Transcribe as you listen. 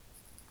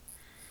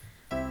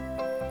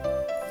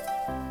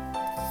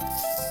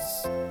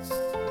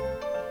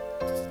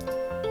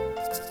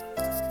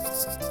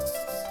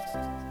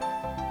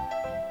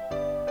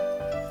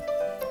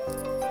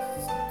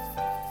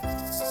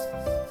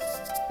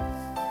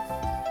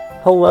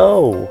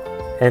Hello,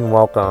 and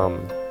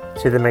welcome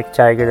to the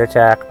McTaggart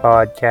Attack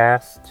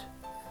podcast.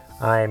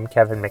 I'm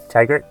Kevin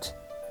McTaggart.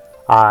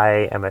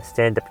 I am a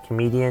stand-up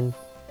comedian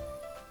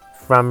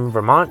from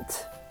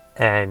Vermont,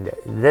 and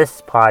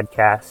this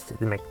podcast,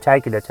 the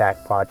McTaggart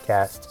Attack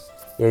podcast,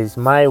 is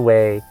my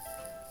way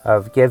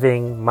of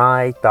giving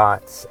my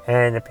thoughts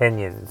and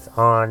opinions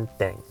on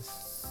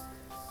things.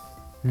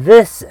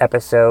 This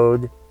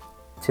episode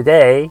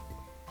today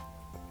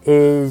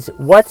is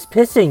What's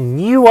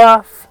Pissing You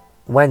Off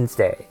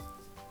Wednesday.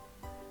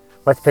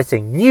 What's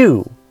Pissing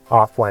You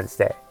Off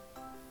Wednesday,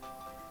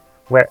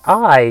 where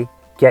I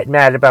get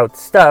mad about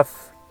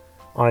stuff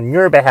on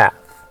your behalf.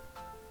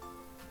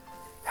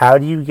 How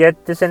do you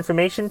get this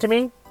information to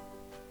me?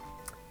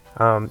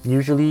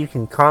 Usually you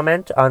can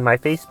comment on my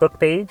Facebook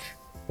page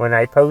when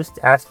I post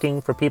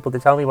asking for people to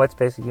tell me what's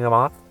pissing them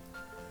off.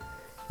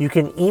 You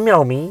can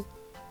email me,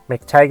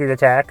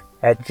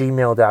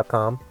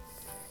 mctaggartattack@gmail.com.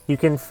 You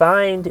can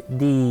find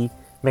the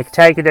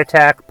McTaggart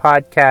Attack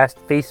Podcast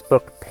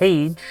Facebook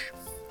page,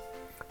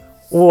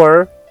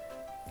 or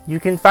you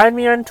can find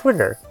me on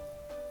Twitter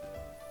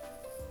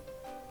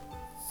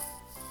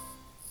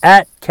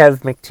at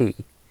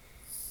KevMcT.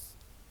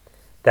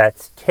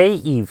 That's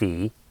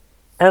KEVMCT.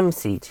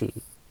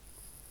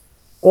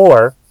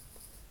 Or,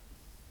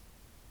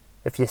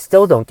 if you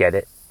still don't get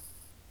it,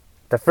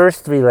 the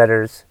first three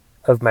letters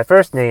of my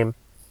first name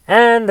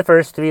and the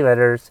first three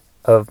letters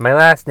of my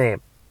last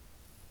name.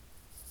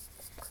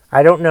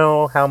 I don't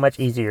know how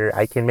much easier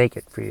I can make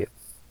it for you.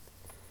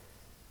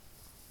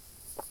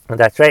 And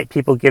that's right,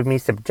 people give me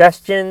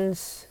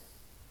suggestions.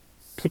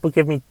 People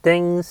give me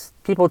things.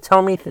 People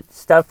tell me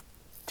stuff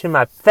to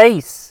my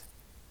face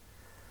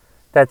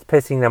that's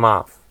pissing them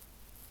off.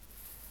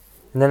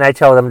 And then I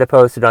tell them to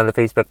post it on the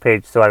Facebook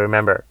page so I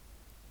remember.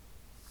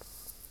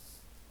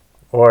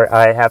 Or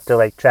I have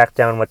to track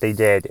down what they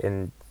did,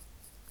 and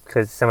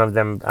because some of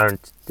them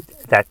aren't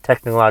that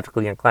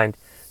technologically inclined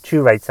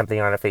to write something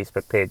on a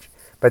Facebook page.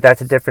 But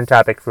that's a different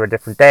topic for a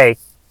different day.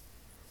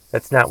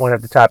 That's not one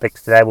of the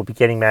topics that I will be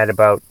getting mad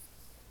about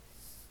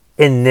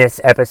in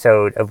this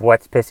episode of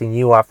What's Pissing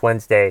You Off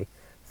Wednesday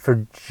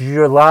for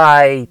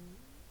July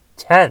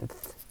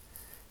 10th,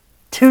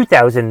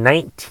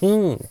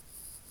 2019.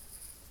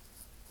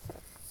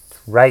 That's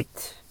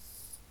right.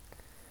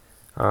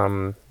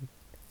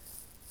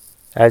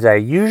 As I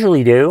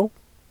usually do,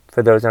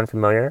 for those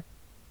unfamiliar,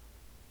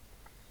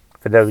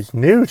 for those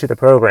new to the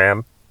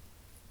program,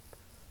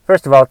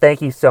 first of all,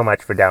 thank you so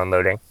much for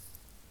downloading.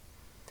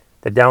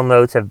 The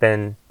downloads have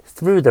been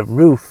through the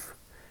roof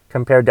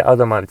compared to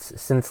other months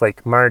since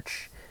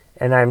March,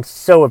 and I'm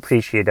so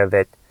appreciative of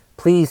it.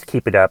 Please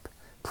keep it up.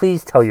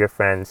 Please tell your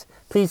friends.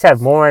 Please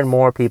have more and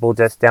more people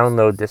just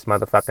download this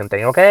motherfucking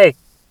thing, okay?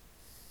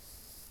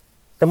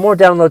 The more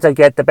downloads I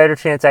get, the better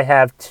chance I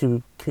have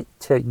to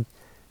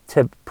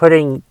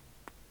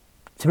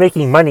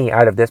making money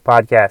out of this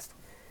podcast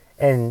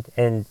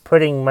and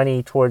putting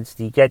money towards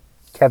the Get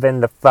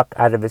Kevin the fuck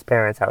out of his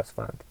parents' house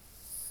fund.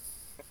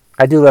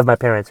 I do love my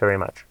parents very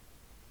much.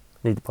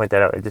 I need to point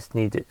that out. I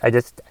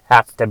just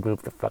have to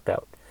move the fuck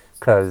out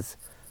because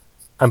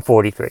I'm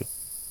 43.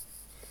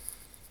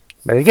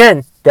 But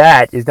again,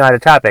 that is not a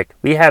topic.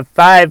 We have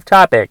 5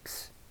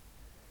 topics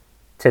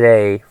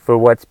today for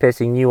What's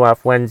Pissing You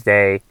Off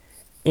Wednesday,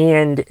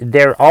 and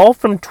they're all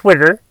from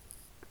Twitter.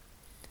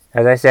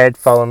 As I said,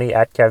 follow me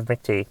at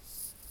KevMcT.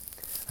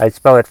 I'd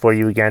spell it for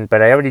you again,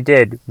 but I already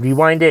did.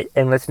 Rewind it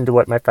and listen to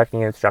what my fucking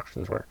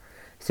instructions were.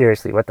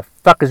 Seriously, what the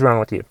fuck is wrong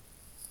with you?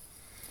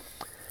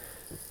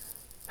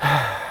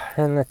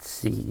 And let's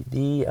see.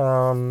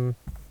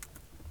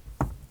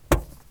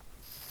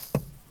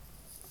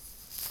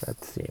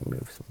 Let's see,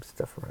 move some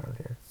stuff around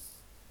here.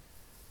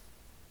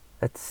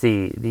 Let's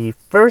see. The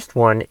first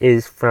one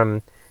is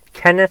from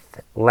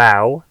Kenneth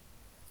Lau,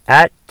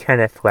 at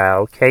Kenneth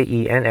Lau,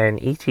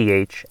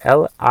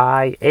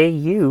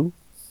 KENNETHLIAU.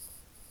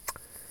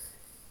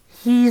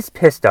 He's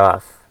pissed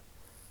off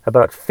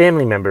about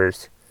family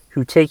members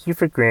who take you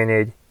for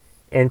granted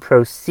and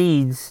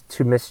proceeds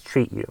to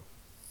mistreat you.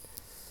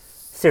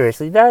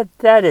 Seriously,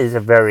 that is a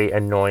very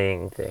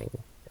annoying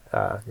thing,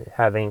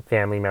 having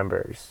family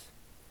members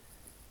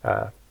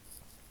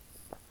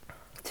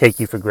take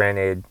you for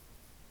granted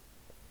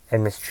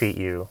and mistreat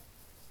you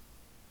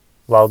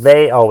while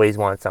they always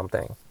want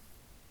something.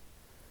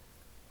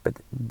 But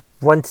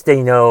once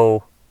they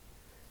know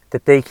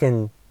that they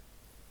can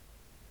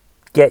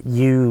get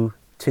you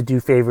to do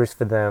favors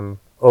for them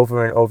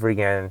over and over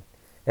again,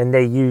 and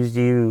they use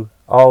you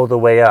all the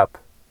way up.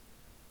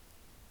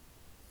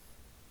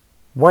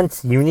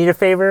 Once you need a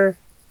favor,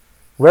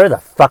 where the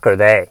fuck are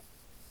they?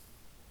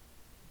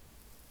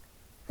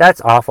 That's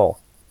awful.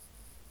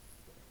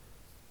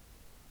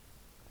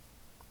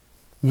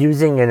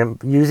 Using a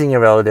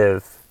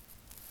relative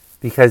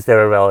because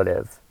they're a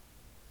relative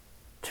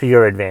to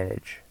your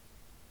advantage.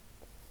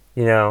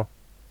 You know,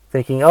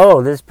 thinking,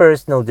 oh, this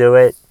person will do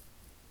it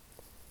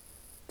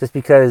just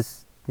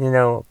because,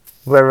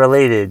 we're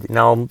related,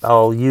 and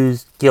I'll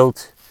use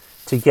guilt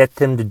to get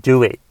them to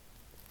do it.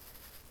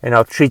 And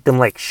I'll treat them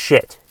like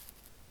shit.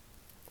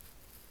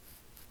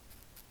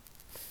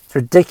 It's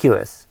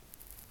ridiculous.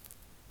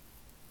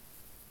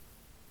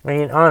 I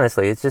mean,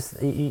 honestly, it's just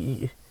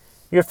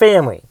your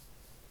family.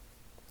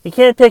 You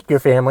can't pick your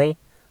family,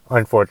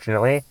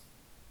 unfortunately.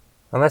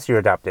 Unless you're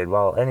adopted.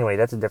 Well, anyway,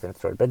 that's a different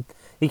story. But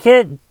you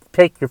can't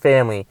pick your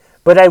family.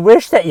 But I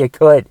wish that you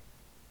could.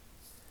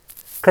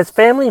 Because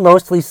family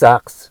mostly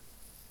sucks.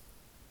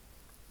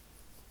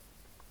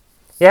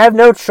 You have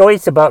no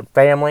choice about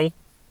family.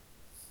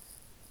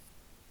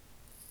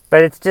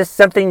 But it's just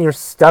something you're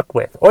stuck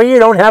with. Or you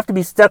don't have to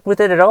be stuck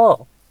with it at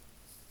all.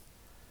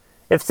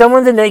 If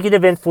someone's a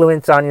negative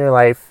influence on your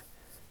life,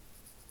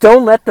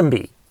 don't let them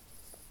be.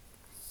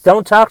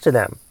 Don't talk to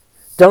them.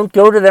 Don't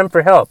go to them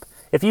for help.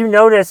 If you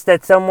notice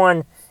that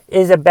someone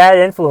is a bad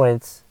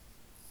influence,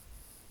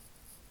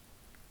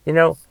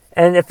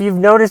 and if you've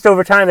noticed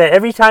over time that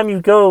every time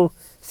you go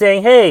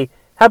saying, hey,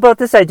 how about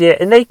this idea,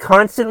 and they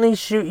constantly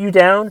shoot you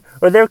down,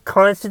 or they're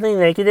constantly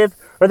negative,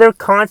 or they're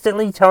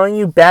constantly telling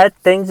you bad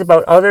things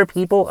about other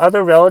people,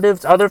 other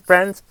relatives, other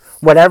friends,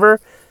 whatever,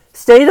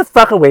 stay the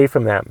fuck away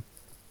from them.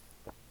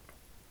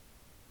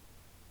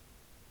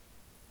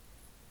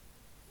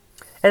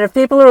 And if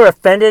people are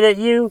offended at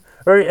you,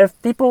 or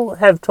if people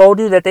have told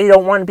you that they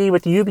don't want to be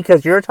with you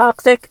because you're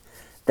toxic,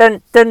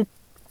 then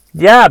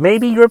yeah,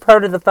 maybe you're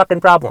part of the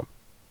fucking problem.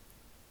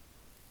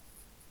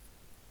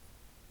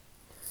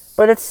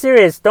 But it's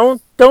serious.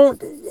 Don't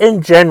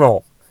in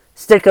general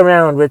stick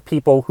around with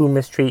people who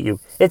mistreat you.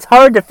 It's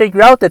hard to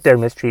figure out that they're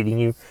mistreating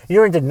you.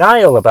 You're in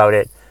denial about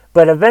it.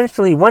 But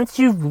eventually, once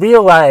you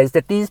realize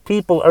that these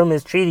people are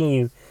mistreating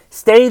you,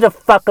 stay the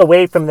fuck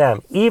away from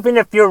them, even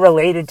if you're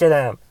related to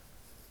them.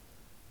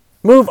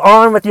 Move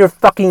on with your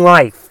fucking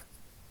life.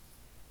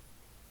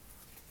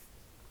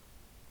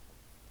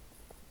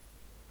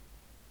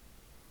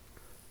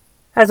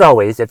 As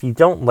always, if you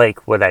don't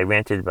like what I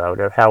ranted about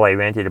or how I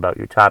ranted about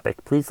your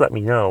topic, please let me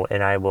know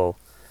and I will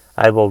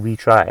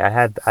retry.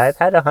 I've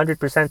had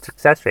 100%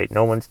 success rate.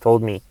 No one's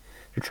told me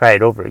to try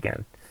it over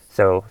again.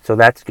 So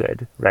that's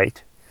good,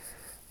 right?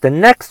 The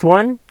next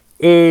one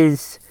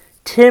is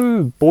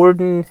Tim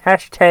Borden,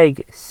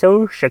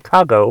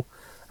 #SoChicago.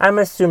 I'm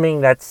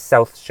assuming that's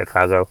South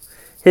Chicago.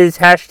 His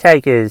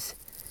hashtag is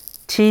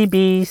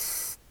TB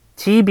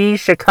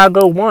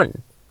Chicago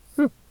 1.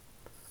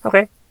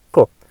 Okay,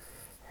 cool.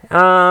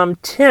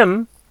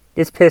 Tim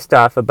is pissed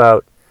off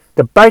about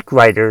the bike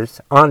riders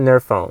on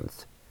their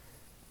phones.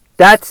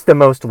 That's the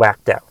most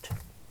whacked out.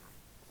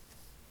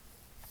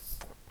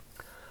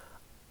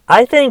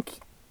 I think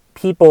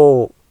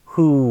people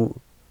who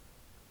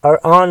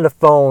are on the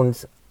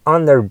phones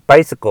on their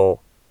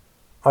bicycle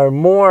are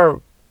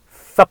more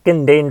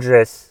fucking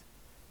dangerous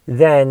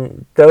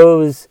than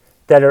those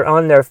that are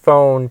on their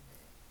phone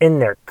in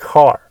their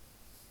car.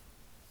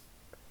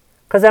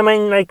 Because, I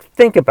mean,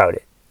 think about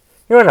it.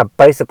 You're on a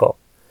bicycle.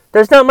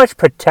 There's not much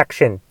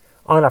protection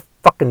on a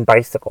fucking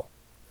bicycle.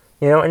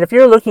 And if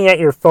you're looking at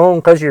your phone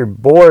because you're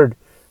bored,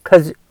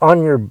 because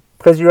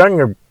you're on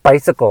your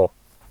bicycle,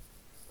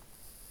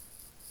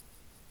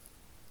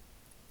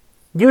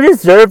 you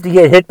deserve to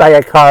get hit by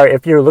a car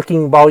if you're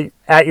looking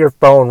at your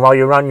phone while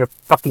you're on your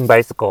fucking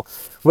bicycle,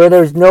 where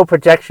there's no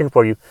protection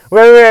for you.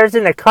 Whereas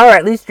in a car,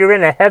 at least you're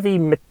in a heavy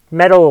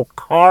metal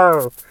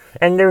car,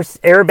 and there's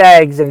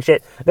airbags and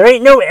shit. There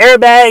ain't no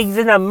airbags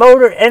in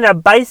a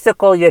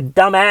bicycle, you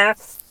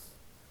dumbass.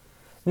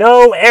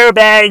 No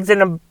airbags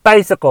in a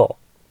bicycle.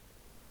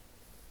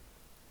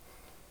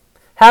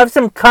 Have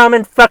some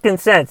common fucking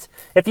sense.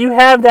 If you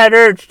have that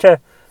urge to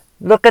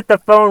look at the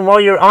phone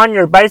while you're on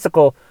your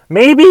bicycle,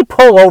 maybe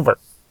pull over.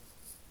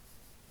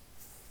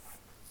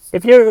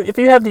 If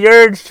you have the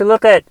urge to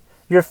look at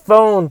your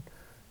phone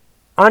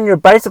on your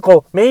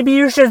bicycle, maybe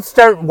you should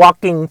start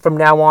walking from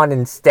now on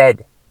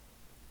instead.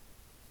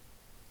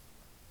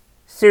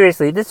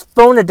 Seriously, this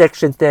phone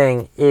addiction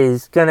thing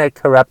is gonna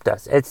corrupt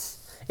us. It's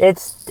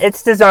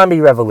the zombie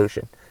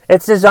revolution.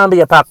 It's the zombie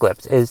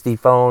apocalypse. Is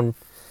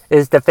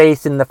the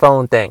face in the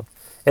phone thing.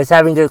 Is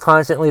having to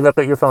constantly look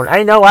at your phone.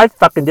 I know I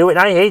fucking do it, and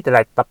I hate that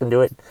I fucking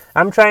do it.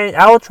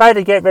 I'll try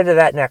to get rid of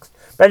that next.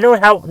 But I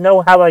don't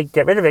know how I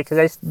get rid of it, because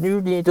I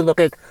do need to look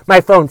at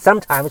my phone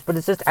sometimes, but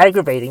it's just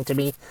aggravating to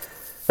me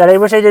that I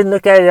wish I didn't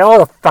look at it all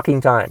the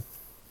fucking time.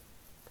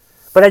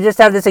 But I just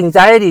have this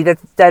anxiety that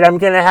I'm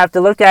going to have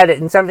to look at it,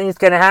 and something's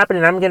going to happen,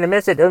 and I'm going to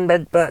miss it.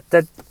 But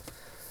I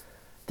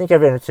think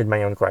I've answered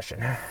my own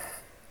question.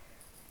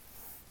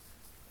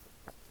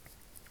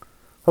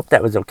 Hope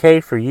that was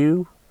okay for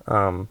you,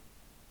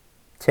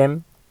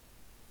 Tim.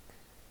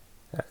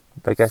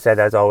 Like I said,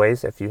 as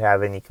always, if you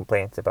have any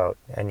complaints about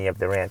any of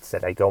the rants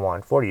that I go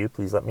on for you,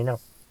 please let me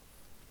know.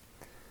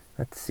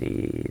 Let's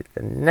see.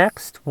 The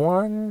next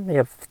one, we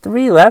have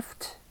 3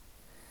 left.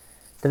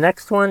 The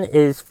next one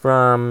is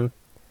from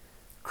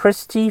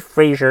Christy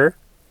Fraser.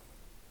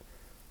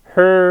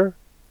 Her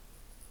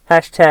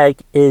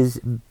hashtag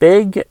is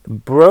Big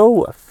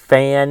Bro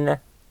Fan.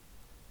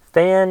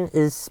 Fan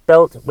is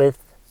spelt with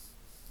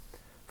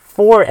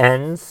 4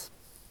 N's.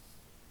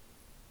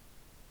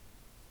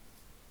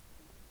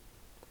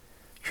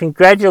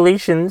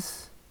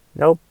 Congratulations.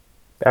 Nope.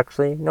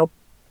 Actually, nope.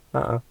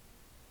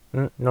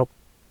 Nope.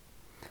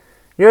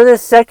 You're the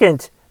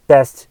second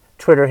best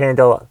Twitter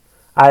handle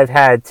I've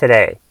had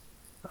today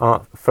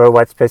for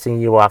What's Pissing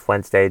You Off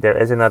Wednesday. There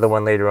is another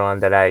one later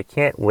on that I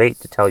can't wait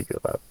to tell you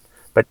about.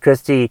 But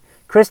Christy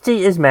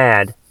is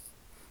mad.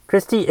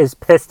 Christy is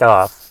pissed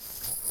off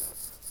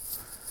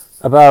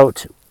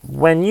about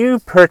when you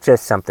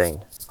purchase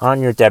something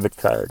on your debit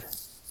card.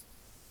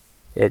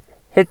 It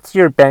hits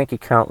your bank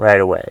account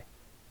right away.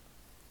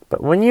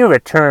 But when you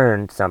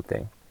return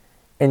something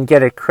and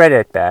get a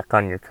credit back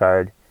on your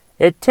card,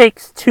 it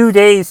takes 2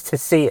 days to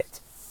see it.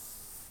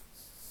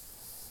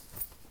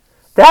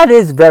 That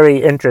is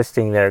very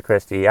interesting there,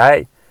 Christy.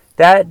 That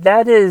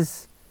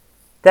is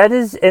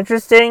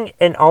interesting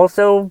and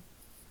also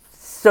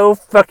so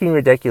fucking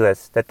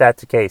ridiculous that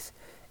that's the case.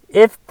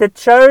 If the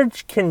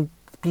charge can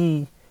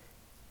be,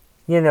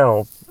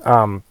 if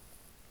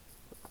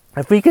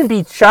we can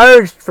be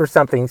charged for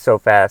something so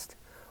fast,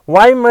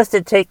 why must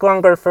it take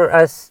longer for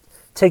us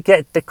to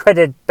get the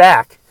credit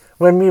back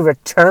when we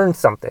return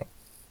something?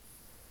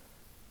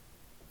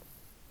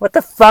 What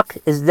the fuck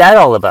is that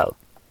all about?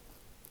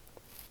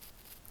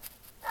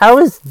 How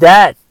is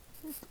that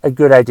a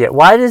good idea?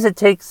 Why does it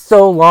take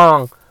so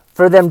long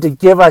for them to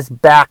give us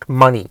back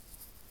money?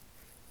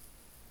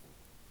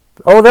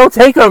 Oh, they'll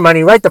take our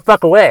money right the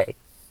fuck away.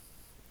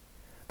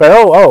 But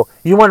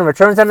you want to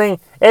return something?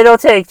 It'll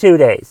take 2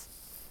 days.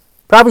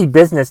 Probably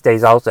business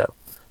days also.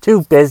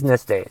 2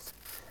 business days.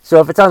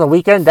 So if it's on the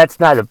weekend, that's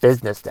not a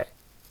business day.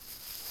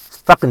 It's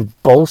fucking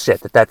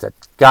bullshit that's a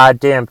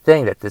goddamn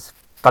thing that this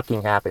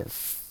fucking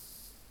happens.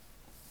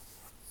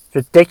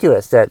 It's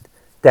ridiculous that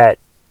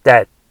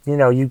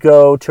you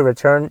go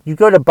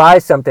to buy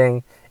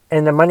something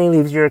and the money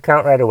leaves your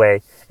account right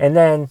away. And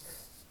then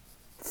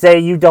say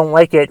you don't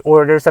like it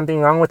or there's something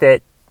wrong with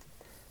it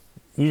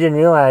you didn't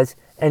realize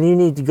and you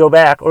need to go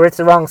back, or it's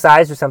the wrong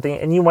size or something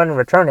and you want to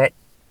return it.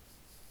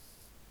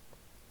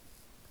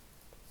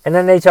 And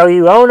then they tell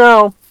you, oh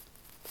no,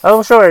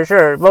 oh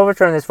sure, we'll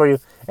return this for you.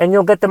 And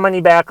you'll get the money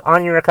back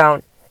on your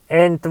account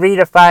in 3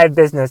 to 5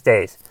 business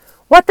days.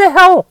 What the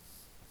hell?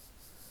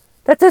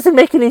 That doesn't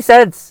make any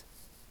sense.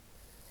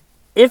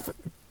 If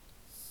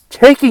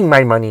taking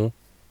my money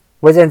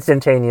was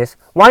instantaneous,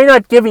 why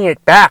not giving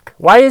it back?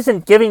 Why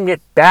isn't giving it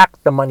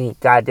back the money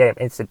goddamn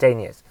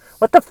instantaneous?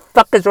 What the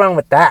fuck is wrong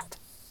with that?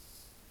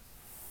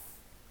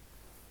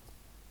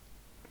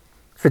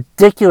 It's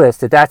ridiculous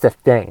that that's a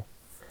thing.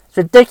 It's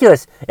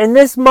ridiculous. In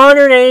this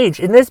modern age,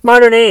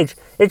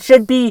 it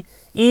should be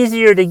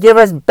easier to give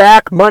us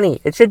back money.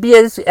 It should be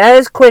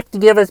as quick to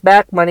give us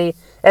back money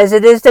as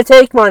it is to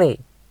take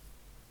money.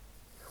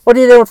 What,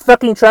 you don't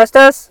fucking trust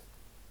us?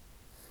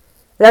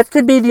 That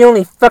could be the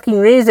only fucking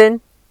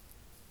reason.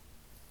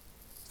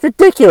 It's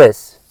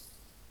ridiculous.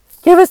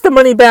 Give us the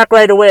money back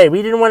right away.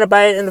 We didn't want to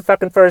buy it in the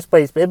fucking first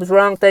place. It was the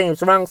wrong thing. It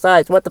was the wrong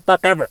size. What the fuck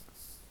ever.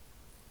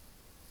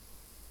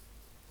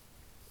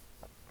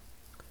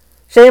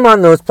 Shame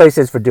on those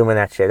places for doing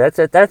that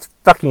shit. That's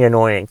fucking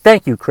annoying.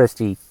 Thank you,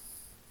 Christy.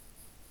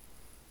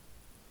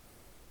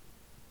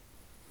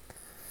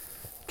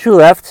 Two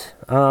left.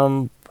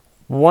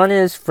 One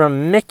is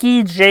from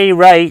Mickey J.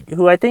 Wright,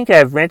 who I think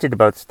I've ranted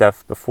about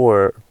stuff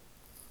before.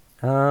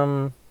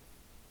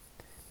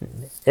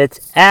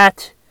 It's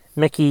at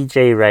Mickey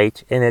J.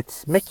 Wright, and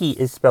it's Mickey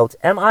is spelled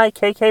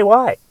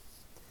M-I-K-K-Y.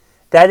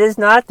 That is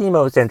not the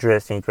most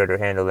interesting Twitter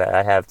handle that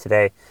I have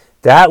today.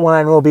 That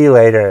one will be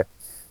later.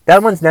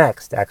 That one's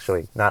next,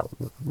 actually,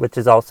 which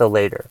is also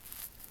later.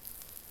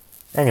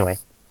 Anyway,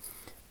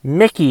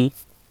 Mickey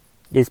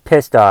is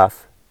pissed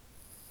off.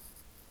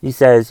 He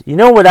says, you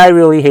know what I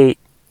really hate?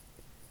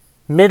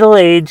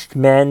 Middle-aged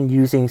men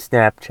using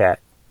Snapchat.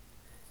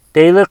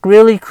 They look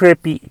really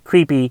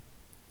creepy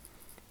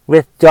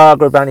with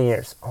dog or bunny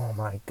ears. Oh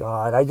my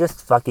god, I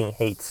just fucking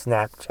hate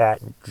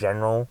Snapchat in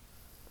general.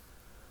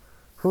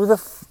 Oh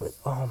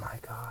my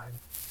god.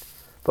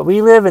 But we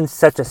live in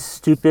such a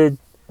stupid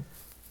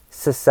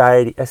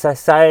society. A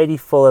society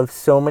full of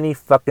so many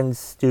fucking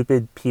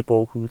stupid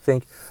people who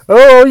think,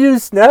 oh, I'll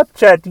use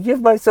Snapchat to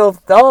give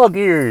myself dog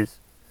ears.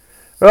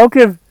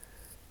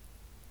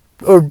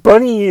 Or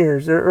bunny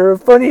ears, or a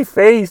funny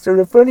face, or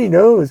a funny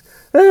nose.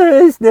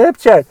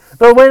 Snapchat.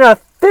 But when a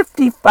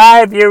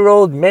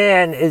 55-year-old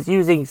man is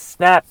using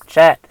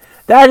Snapchat,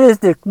 that is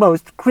the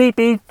most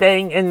creepy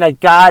thing in the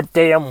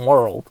goddamn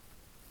world.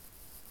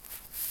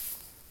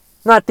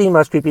 Not the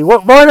most creepy.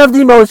 One of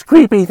the most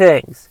creepy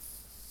things.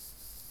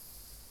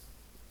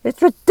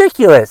 It's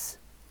ridiculous.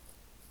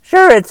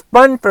 Sure, it's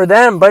fun for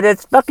them, but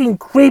it's fucking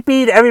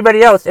creepy to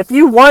everybody else. If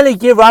you want to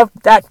give off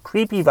that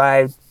creepy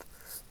vibe,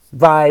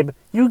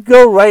 you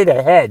go right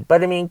ahead.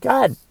 But I mean,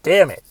 god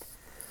damn it.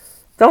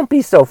 Don't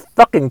be so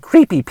fucking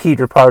creepy,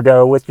 Peter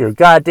Pardo, with your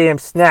goddamn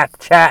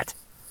Snapchat.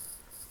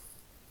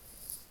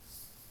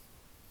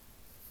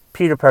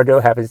 Peter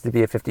Pardo happens to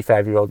be a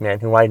 55-year-old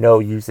man who I know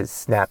uses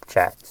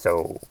Snapchat,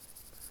 so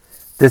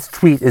this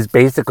tweet is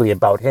basically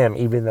about him,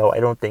 even though I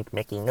don't think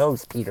Mickey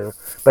knows Peter.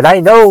 But I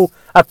know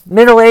a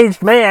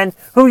middle-aged man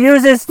who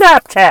uses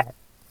Snapchat.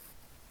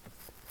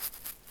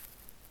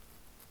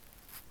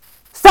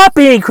 Stop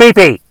being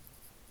creepy!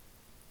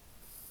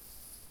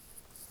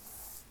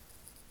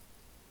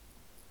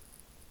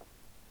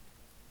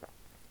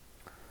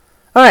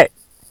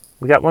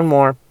 We got one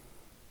more.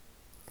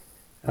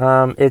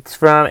 It's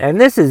from, and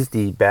this is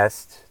the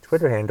best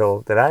Twitter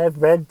handle that I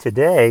have read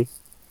today.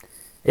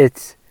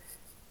 It's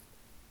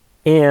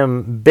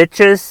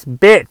Ambitious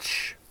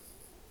Bitch.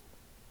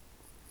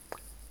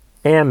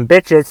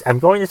 Ambitious. I'm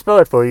going to spell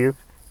it for you.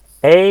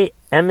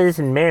 A-M as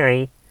in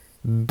Mary.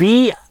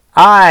 B-I-T-C-H-O-U-S.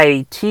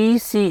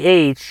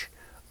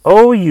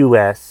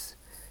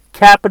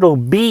 Capital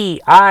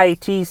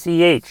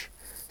B-I-T-C-H.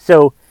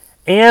 So,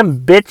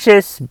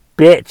 Ambitious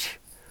Bitch.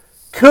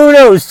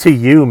 Kudos to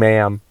you,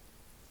 ma'am.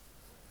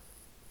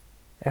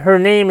 Her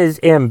name is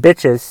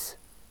Ambitious.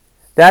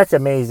 That's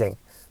amazing.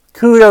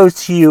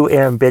 Kudos to you,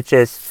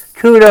 Ambitious.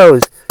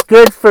 Kudos.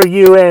 Good for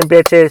you,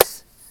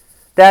 Ambitious.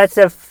 That's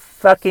a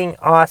fucking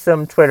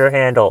awesome Twitter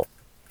handle.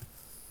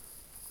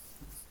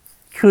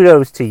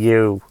 Kudos to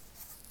you.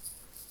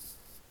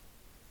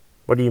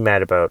 What are you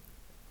mad about?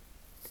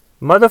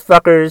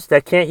 Motherfuckers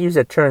that can't use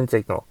a turn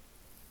signal.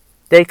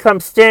 They come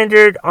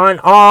standard on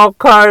all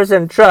cars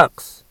and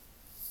trucks.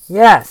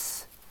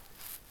 Yes.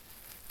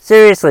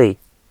 Seriously.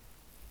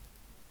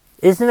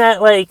 Isn't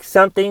that like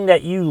something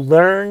that you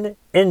learn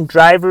in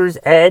driver's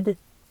ed?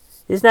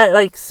 Isn't that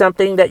like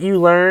something that you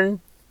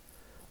learn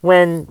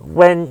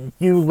when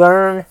you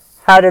learn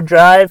how to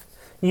drive?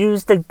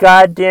 Use the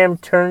goddamn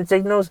turn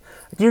signals.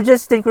 Do you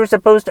just think we're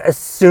supposed to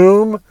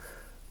assume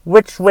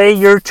which way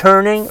you're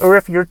turning or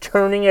if you're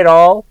turning at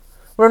all?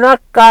 We're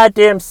not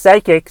goddamn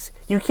psychics.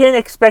 You can't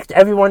expect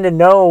everyone to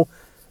know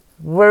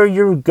where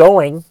you're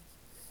going.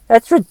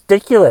 That's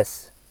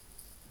ridiculous.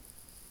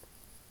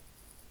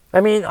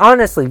 I mean,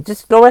 honestly,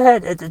 just go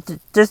ahead.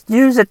 Just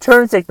use a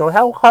turn signal.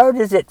 How hard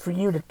is it for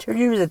you to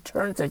use a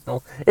turn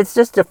signal? It's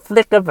just a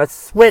flick of a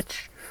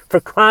switch, for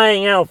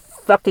crying out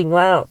fucking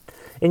loud.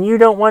 And you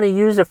don't want to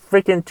use a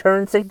freaking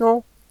turn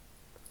signal?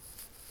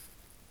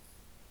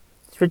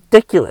 It's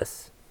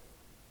ridiculous.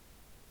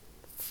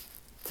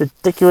 It's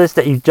ridiculous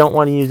that you don't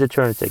want to use a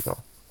turn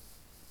signal.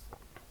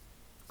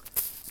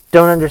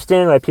 Don't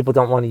understand why people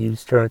don't want to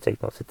use turn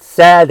signals. It's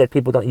sad that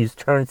people don't use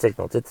turn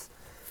signals. It's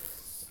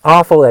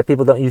awful that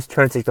people don't use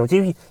turn signals.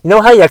 You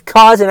know how you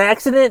cause an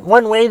accident?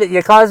 One way that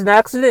you cause an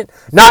accident?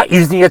 Not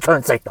using a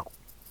turn signal.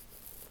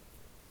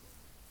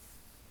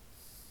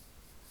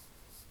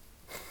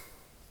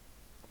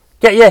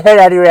 Get your head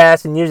out of your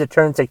ass and use a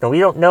turn signal. We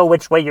don't know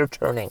which way you're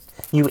turning,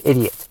 you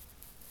idiot.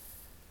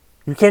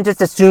 You can't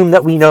just assume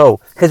that we know.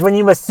 Because when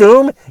you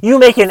assume, you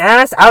make an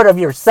ass out of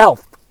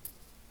yourself.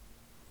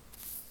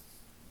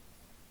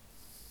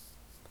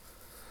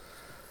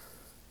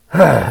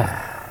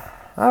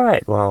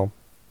 Alright, well,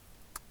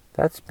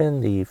 that's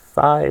been the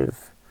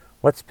 5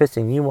 What's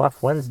Pissing You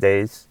Off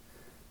Wednesdays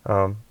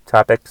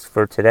topics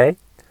for today.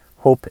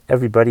 Hope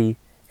everybody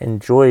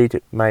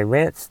enjoyed my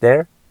rants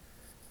there.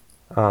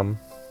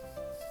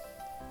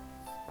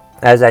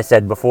 As I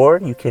said before,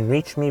 you can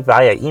reach me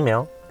via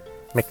email,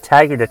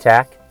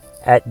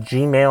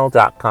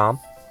 mctaggartattack@gmail.com.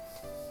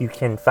 You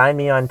can find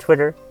me on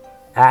Twitter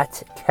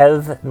at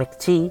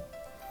KevMcT,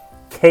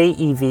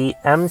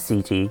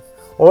 KEVMCT,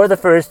 or the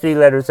first 3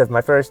 letters of my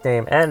first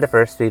name and the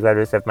first 3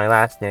 letters of my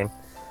last name.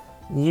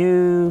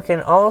 You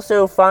can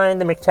also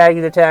find the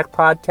McTaggart Attack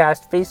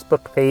Podcast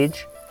Facebook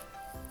page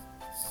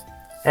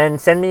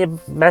and send me a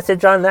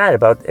message on that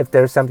about if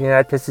there's something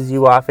that pisses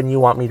you off and you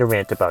want me to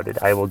rant about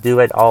it. I will do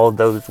it all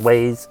those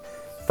ways.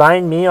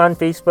 Find me on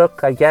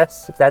Facebook, I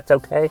guess, if that's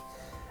okay.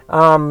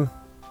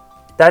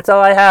 That's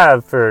all I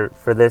have for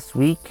this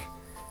week.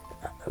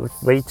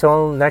 Wait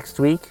till next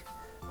week.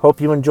 Hope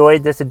you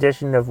enjoyed this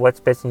edition of What's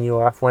Pissing You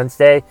Off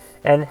Wednesday.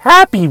 And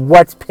happy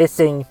What's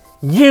Pissing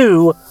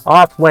You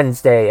Off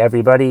Wednesday,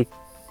 everybody.